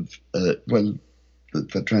imperative,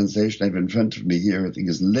 the translation I have in front of me here, I think,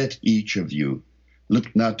 is let each of you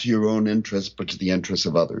look not to your own interest, but to the interests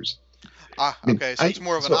of others. Okay, so it's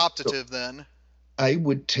more of an optative then. I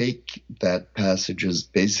would take that passage as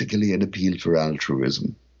basically an appeal for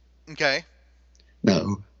altruism. Okay.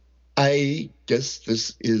 Now, I guess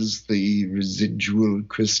this is the residual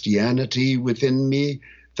Christianity within me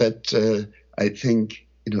that I think,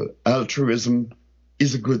 altruism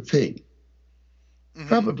is a good thing. Mm-hmm.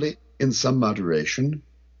 Probably in some moderation.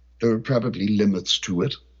 There are probably limits to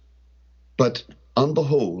it. But on the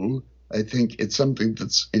whole, I think it's something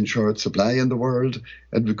that's in short supply in the world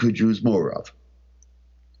and we could use more of.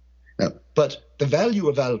 Now, but the value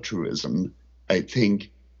of altruism, I think,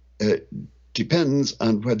 depends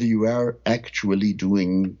on whether you are actually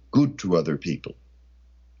doing good to other people,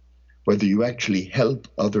 whether you actually help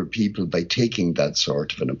other people by taking that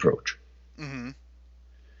sort of an approach. Mm-hmm.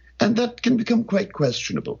 And that can become quite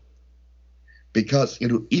questionable because,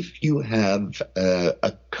 if you have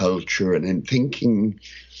a culture, and I'm thinking,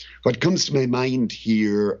 what comes to my mind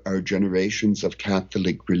here are generations of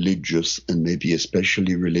Catholic religious and maybe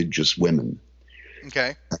especially religious women,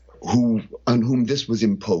 okay, on whom this was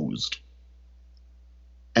imposed.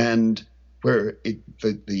 And where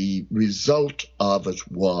the result of it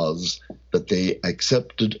was that they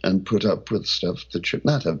accepted and put up with stuff that should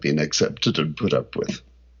not have been accepted and put up with.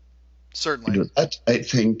 Certainly. I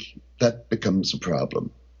think that becomes a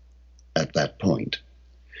problem at that point.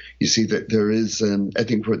 You see that there is, I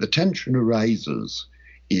think where the tension arises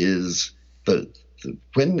is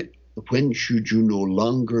when when should you no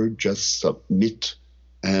longer just submit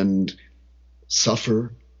and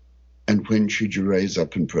suffer, and when should you rise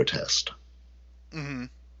up and protest? Mm-hmm.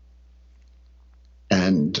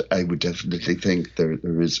 And I would definitely think there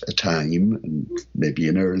is a time, and maybe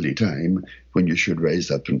an early time, when you should rise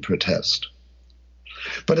up and protest.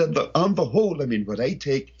 But on the whole, I mean, what I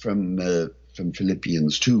take from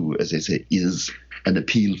Philippians 2, as I say, is an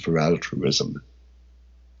appeal for altruism.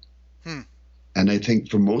 And I think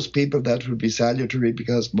for most people that would be salutary,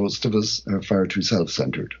 because most of us are far too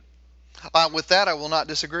self-centered. With that, I will not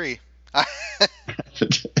disagree.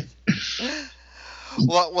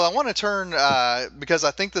 Well, I want to turn, because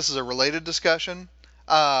I think this is a related discussion.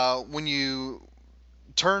 When you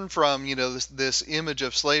turn from, this image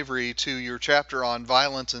of slavery to your chapter on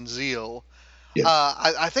violence and zeal, Yes.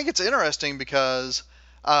 I think it's interesting because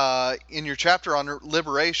in your chapter on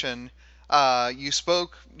liberation, you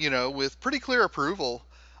spoke, with pretty clear approval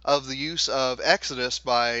of the use of Exodus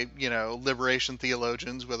by, liberation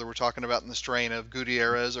theologians, whether we're talking about in the strain of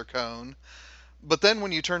Gutierrez or Cone. But then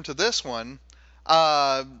when you turn to this one,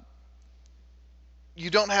 you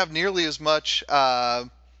don't have nearly as much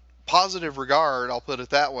positive regard, I'll put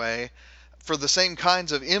it that way, for the same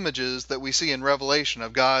kinds of images that we see in Revelation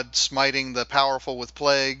of God smiting the powerful with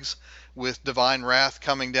plagues, with divine wrath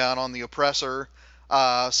coming down on the oppressor,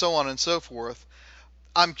 so on and so forth.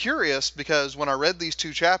 I'm curious because when I read these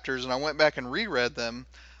two chapters and I went back and reread them,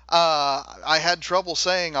 I had trouble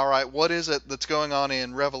saying, all right, what is it that's going on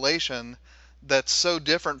in Revelation that's so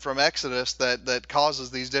different from Exodus that causes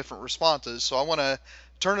these different responses? So I want to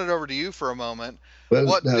turn it over to you for a moment.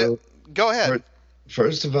 Well, Go ahead.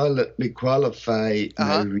 First of all, let me qualify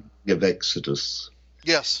my reading of Exodus.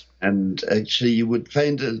 Yes. And actually, you would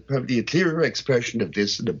find probably a clearer expression of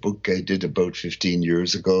this in a book I did about 15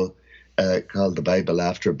 years ago called The Bible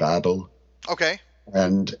After Babel. Okay.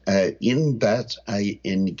 And in that, I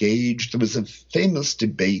engaged, there was a famous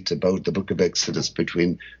debate about the book of Exodus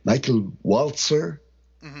between Michael Walzer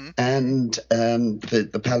and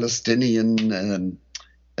the Palestinian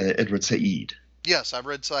Edward Said. Yes, I've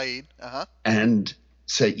read Said. And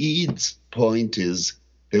Said's point is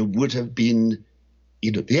there would have been,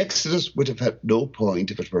 the Exodus would have had no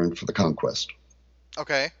point if it weren't for the conquest.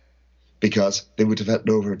 Okay. Because they would have had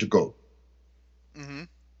nowhere to go. Mm-hmm.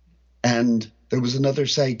 And there was another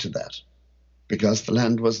side to that, because the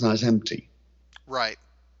land was not empty. Right.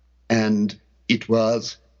 And it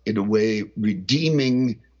was, in a way,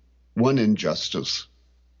 redeeming one injustice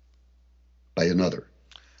by another.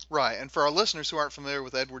 Right. And for our listeners who aren't familiar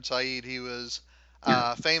with Edward Said, he was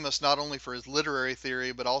famous not only for his literary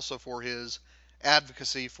theory, but also for his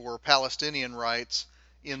advocacy for Palestinian rights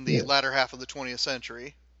in the latter half of the 20th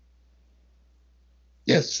century.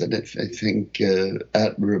 Yes, and I think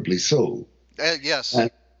admirably so. Yes.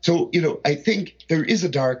 So, I think there is a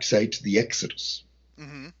dark side to the Exodus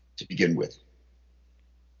to begin with.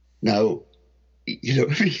 Now, you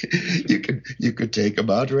could take a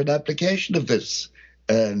modern application of this.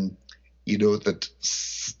 That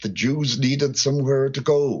the Jews needed somewhere to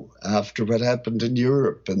go after what happened in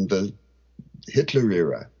Europe in the Hitler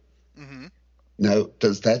era. Mm-hmm. Now,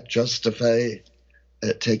 does that justify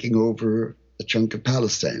taking over a chunk of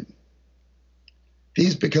Palestine?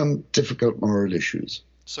 These become difficult moral issues.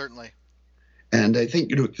 Certainly. And I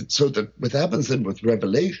think, so that what happens then with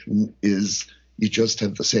Revelation is you just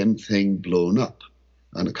have the same thing blown up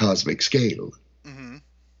on a cosmic scale. Mm-hmm.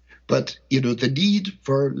 But, the need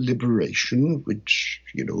for liberation, which,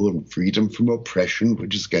 and freedom from oppression,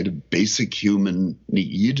 which is kind of basic human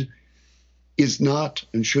need, is not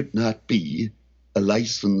and should not be a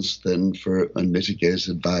license then for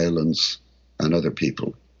unmitigated violence on other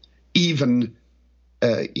people. Even,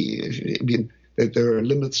 there are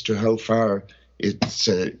limits to how far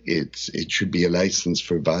it should be a license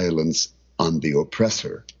for violence on the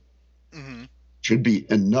oppressor. Mm-hmm. Should be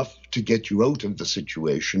enough to get you out of the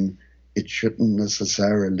situation. It shouldn't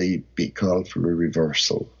necessarily be called for a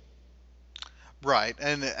reversal. Right,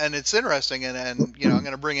 and it's interesting, and I'm going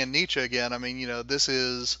to bring in Nietzsche again. I mean, this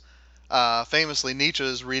is famously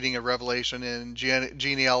Nietzsche's reading of Revelation in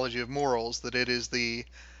Genealogy of Morals, that it is the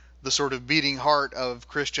sort of beating heart of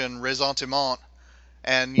Christian ressentiment,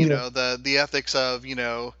 and the ethics of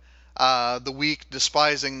the weak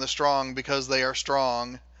despising the strong because they are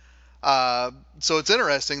strong. So it's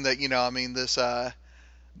interesting that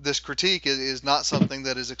this critique is not something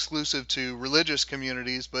that is exclusive to religious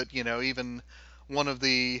communities, but even one of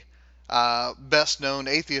the best known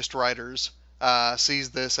atheist writers sees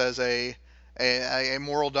this as a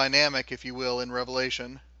moral dynamic, if you will, in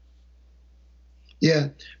Revelation. Yeah,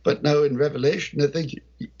 but now in Revelation, I think,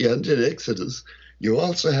 and in Exodus, you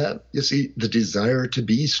also have, you see, the desire to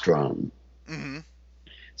be strong. Mm-hmm.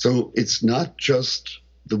 So it's not just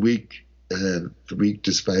the weak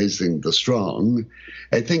despising the strong.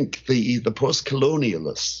 I think the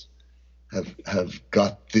post-colonialists have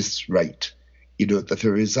got this right. That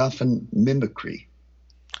there is often mimicry.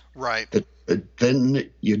 Right. That then,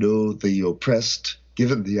 the oppressed,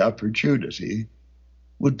 given the opportunity,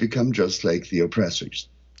 would become just like the oppressors.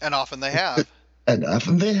 And often they have. And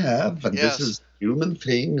often they have. And Yes. This is a human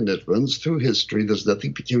thing, and it runs through history. There's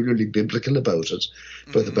nothing peculiarly biblical about it,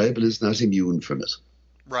 but the Bible is not immune from it.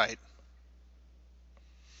 Right.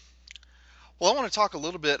 Well, I want to talk a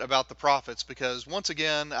little bit about the prophets because, once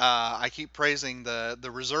again, I keep praising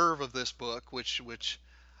the reserve of this book, which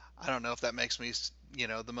I don't know if that makes me,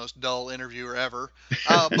 the most dull interviewer ever,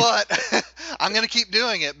 but I'm going to keep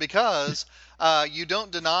doing it because you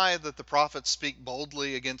don't deny that the prophets speak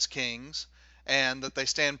boldly against kings and that they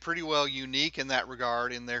stand pretty well unique in that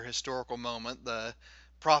regard in their historical moment. The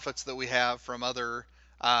prophets that we have from other,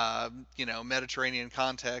 Mediterranean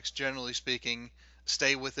contexts, generally speaking,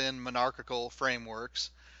 stay within monarchical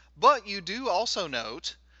frameworks. But you do also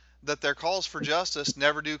note that their calls for justice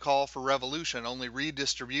never do call for revolution, only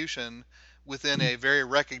redistribution within a very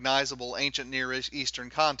recognizable ancient Near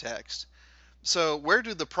Eastern context. So where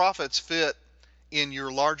do the prophets fit in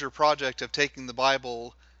your larger project of taking the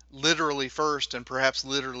Bible literally first and perhaps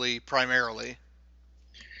literally primarily?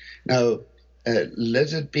 Now,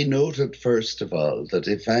 let it be noted, first of all, that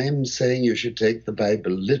if I'm saying you should take the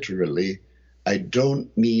Bible literally, I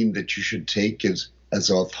don't mean that you should take it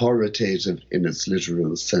as authoritative in its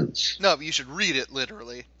literal sense. No, you should read it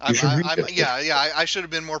literally. I should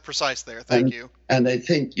have been more precise there. Thank you. And I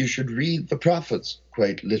think you should read the prophets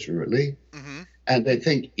quite literally. Mm-hmm. And I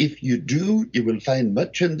think if you do, you will find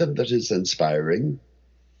much in them that is inspiring,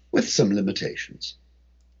 with some limitations.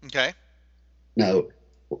 Okay. Now,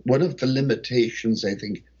 one of the limitations, I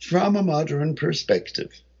think, from a modern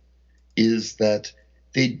perspective, is that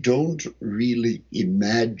they don't really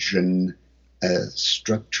imagine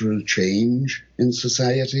structural change in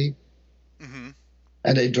society. Mm-hmm.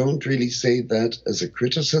 And I don't really say that as a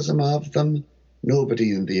criticism of them.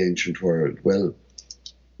 Nobody in the ancient world, well,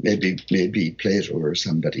 maybe Plato or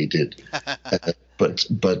somebody did, but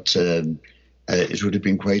it would have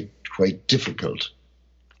been quite difficult,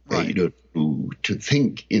 right. To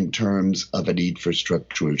think in terms of a need for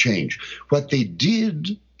structural change. What they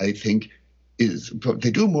did, I think,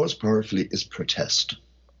 they do most powerfully is protest.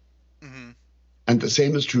 Mm-hmm. And the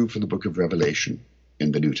same is true for the book of Revelation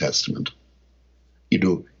in the New Testament.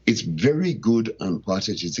 It's very good on what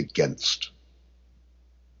it is against.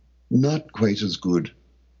 Not quite as good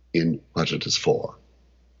in what it is for.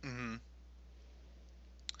 Mm-hmm.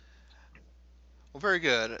 Well, very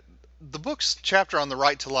good. The book's chapter on the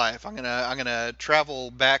right to life, I'm gonna travel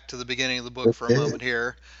back to the beginning of the book for a moment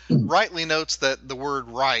here, rightly notes that the word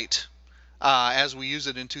right, as we use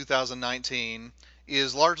it in 2019,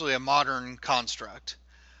 is largely a modern construct.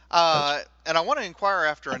 And I want to inquire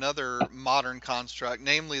after another modern construct,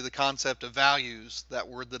 namely the concept of values, that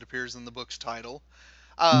word that appears in the book's title.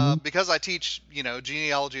 Because I teach,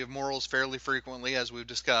 genealogy of morals fairly frequently, as we've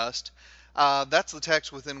discussed, that's the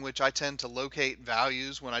text within which I tend to locate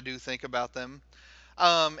values when I do think about them.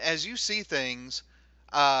 As you see things,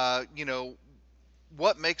 what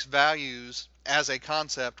makes values as a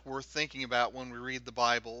concept worth thinking about when we read the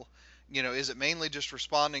Bible? Is it mainly just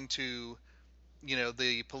responding to,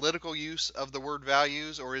 the political use of the word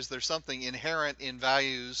values, or is there something inherent in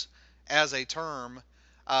values as a term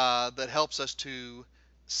that helps us to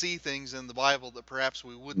see things in the Bible that perhaps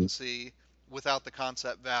we wouldn't see without the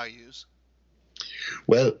concept values?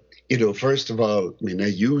 Well, first of all,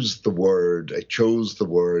 I chose the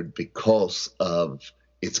word because of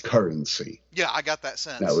its currency. Yeah, I got that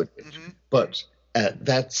sense. But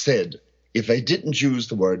that said, if I didn't use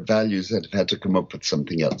the word values, I'd have had to come up with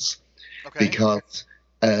something else. Okay. Because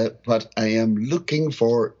what I am looking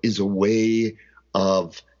for is a way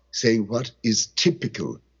of saying what is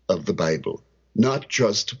typical of the Bible, not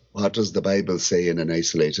just what does the Bible say in an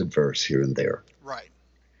isolated verse here and there. Right.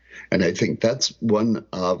 And I think that's one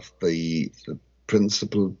of the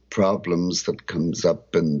principal problems that comes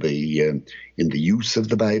up in the use of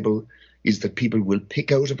the Bible, is that people will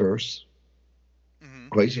pick out a verse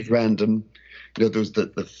quite at random. There's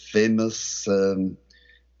the famous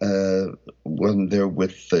one there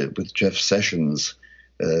with Jeff Sessions.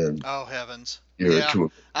 Oh heavens!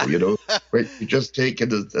 Where you just take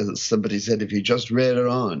it as somebody said, if you just read it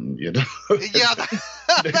on, Yeah,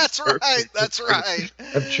 that's right. That's right.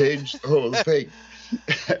 I've changed the whole thing.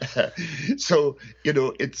 So,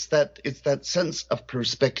 it's that sense of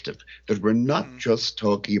perspective that we're not just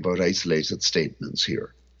talking about isolated statements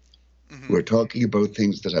here. We're talking about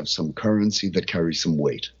things that have some currency, that carry some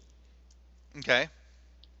weight. Okay.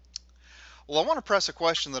 Well, I want to press a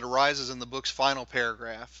question that arises in the book's final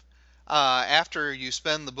paragraph. After you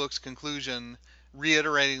spend the book's conclusion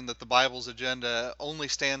reiterating that the Bible's agenda only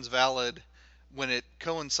stands valid when it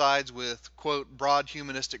coincides with, quote, broad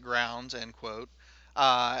humanistic grounds, end quote.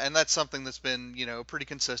 And that's something that's been, pretty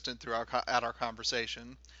consistent throughout our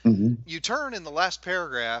conversation. You turn in the last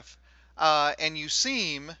paragraph, and you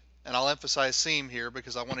seem, and I'll emphasize seem here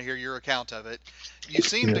because I want to hear your account of it, you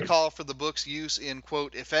seem to call for the book's use in,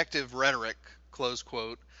 quote, effective rhetoric, close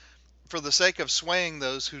quote, for the sake of swaying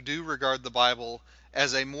those who do regard the Bible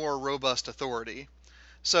as a more robust authority.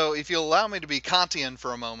 So if you'll allow me to be Kantian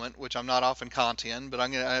for a moment, which I'm not often Kantian, but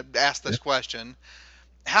I'm going to ask this question.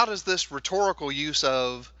 How does this rhetorical use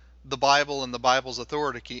of the Bible and the Bible's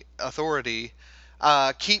authority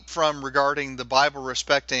keep from regarding the Bible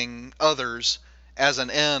respecting others as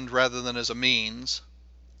an end rather than as a means?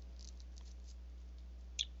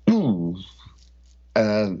 I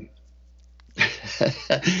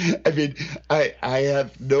mean, I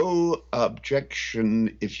have no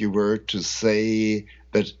objection if you were to say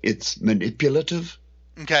that it's manipulative.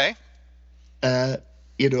 Okay.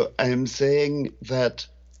 I'm saying that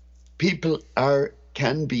people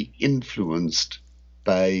can be influenced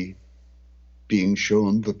by being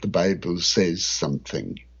shown that the Bible says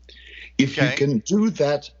something. If you can do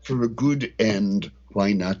that for a good end,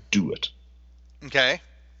 why not do it? Okay.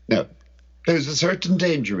 Now, there's a certain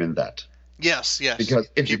danger in that. Yes. Because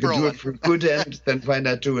if you can do it for a good end, then why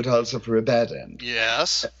not do it also for a bad end?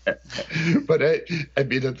 Yes. But I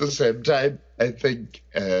mean, at the same time, I think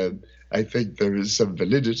there is some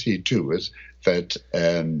validity to it that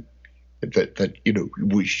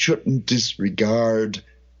we shouldn't disregard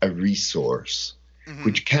a resource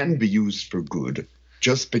which can be used for good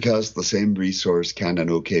just because the same resource can on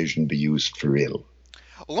occasion be used for ill.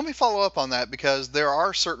 Well, let me follow up on that, because there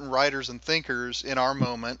are certain writers and thinkers in our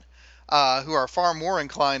moment who are far more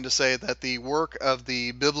inclined to say that the work of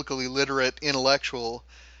the biblically literate intellectual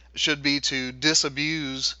should be to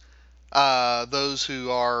disabuse those who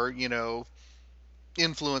are,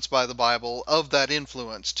 influenced by the Bible of that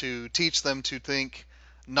influence, to teach them to think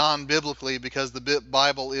non-biblically, because the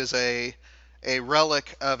Bible is a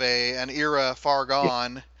relic of an era far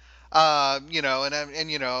gone. You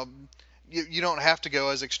don't have to go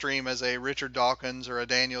as extreme as a Richard Dawkins or a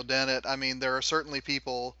Daniel Dennett. I mean, there are certainly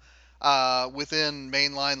people within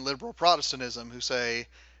mainline liberal Protestantism who say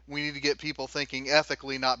we need to get people thinking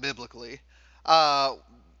ethically, not biblically.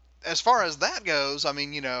 As far as that goes, I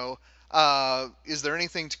mean, is there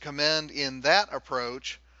anything to commend in that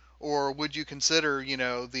approach, or would you consider,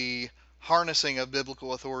 the harnessing of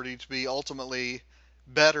biblical authority to be ultimately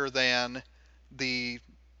better than the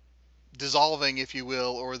dissolving, if you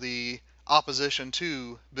will, or the opposition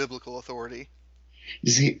to biblical authority?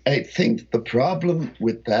 You see, I think the problem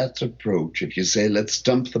with that approach, if you say, let's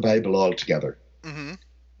dump the Bible altogether, I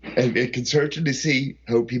can certainly see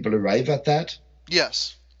how people arrive at that.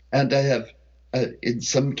 Yes. And I have, in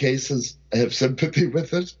some cases, I have sympathy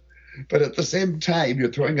with it. But at the same time,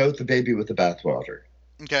 you're throwing out the baby with the bathwater.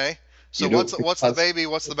 Okay. So what's the baby?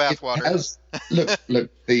 What's the bathwater? Look.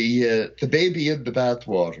 The baby in the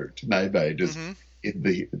bathwater, to my mind, is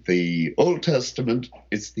in the Old Testament.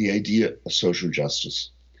 It's the idea of social justice,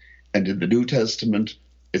 and in the New Testament,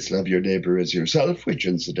 it's love your neighbor as yourself, which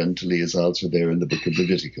incidentally is also there in the book of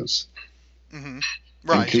Leviticus.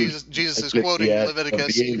 Right. Jesus is quoting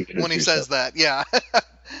Leviticus when he says that. Yeah.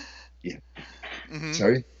 Yeah.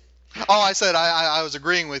 Sorry. Oh, I said I was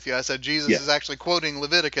agreeing with you. I said Jesus is actually quoting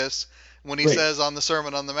Leviticus when he says on the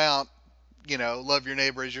Sermon on the Mount, love your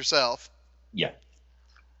neighbor as yourself. Yeah.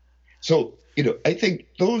 So, I think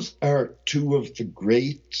those are two of the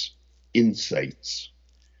great insights,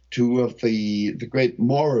 two of the great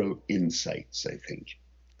moral insights, I think,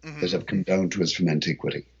 that have come down to us from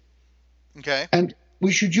antiquity. Okay. And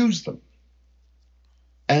we should use them.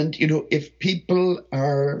 And, if people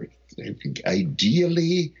are, I think,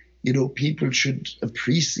 ideally, people should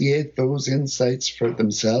appreciate those insights for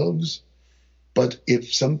themselves. But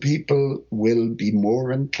if some people will be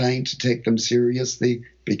more inclined to take them seriously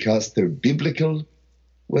because they're biblical,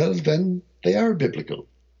 well, then they are biblical.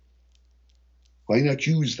 Why not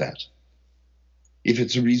use that? If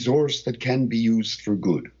it's a resource that can be used for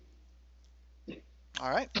good. All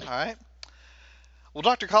right. Well,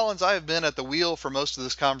 Dr. Collins, I have been at the wheel for most of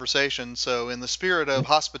this conversation, so in the spirit of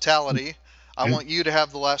hospitality, I want you to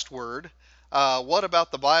have the last word. What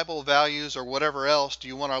about the Bible, values, or whatever else do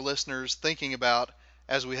you want our listeners thinking about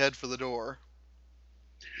as we head for the door?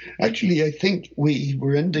 Actually, I think we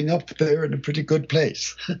were ending up there in a pretty good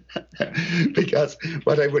place. Because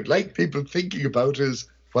what I would like people thinking about is,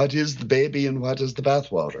 what is the baby and what is the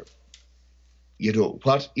bathwater? You know,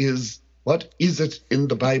 what is it in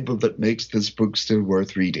the Bible that makes this book still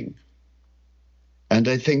worth reading? And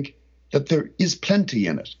I think that there is plenty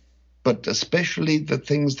in it, but especially the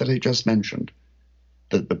things that I just mentioned.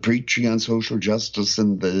 The preaching on social justice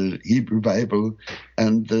in the Hebrew Bible,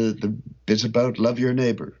 and the bit about love your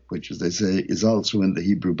neighbor, which, as they say, is also in the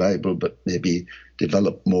Hebrew Bible, but maybe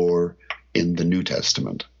developed more in the New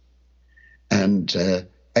Testament. And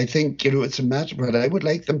I think, it's a matter, what I would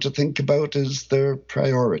like them to think about is their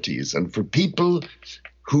priorities. And for people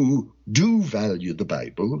who do value the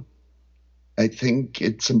Bible, I think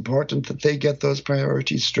it's important that they get those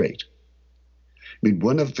priorities straight. I mean,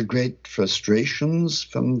 one of the great frustrations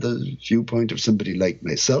from the viewpoint of somebody like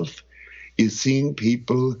myself is seeing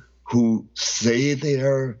people who say they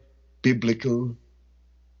are biblical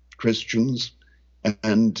Christians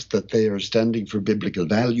and that they are standing for biblical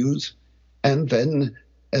values, and then,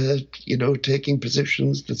 taking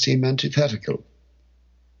positions that seem antithetical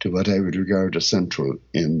to what I would regard as central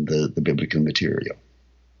in the biblical material.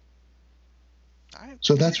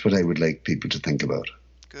 So that's what I would like people to think about.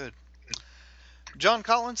 Good. John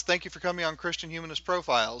Collins, thank you for coming on Christian Humanist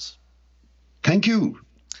Profiles. Thank you.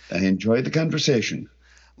 I enjoyed the conversation.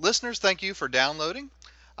 Listeners, thank you for downloading.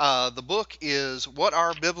 The book is What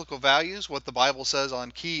Are Biblical Values? What the Bible Says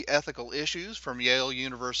on Key Ethical Issues from Yale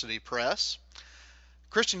University Press.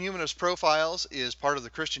 Christian Humanist Profiles is part of the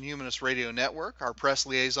Christian Humanist Radio Network. Our press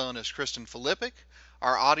liaison is Kristen Filippic.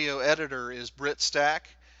 Our audio editor is Britt Stack.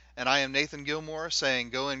 And I am Nathan Gilmore saying,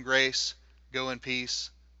 go in grace, go in peace,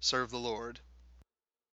 serve the Lord.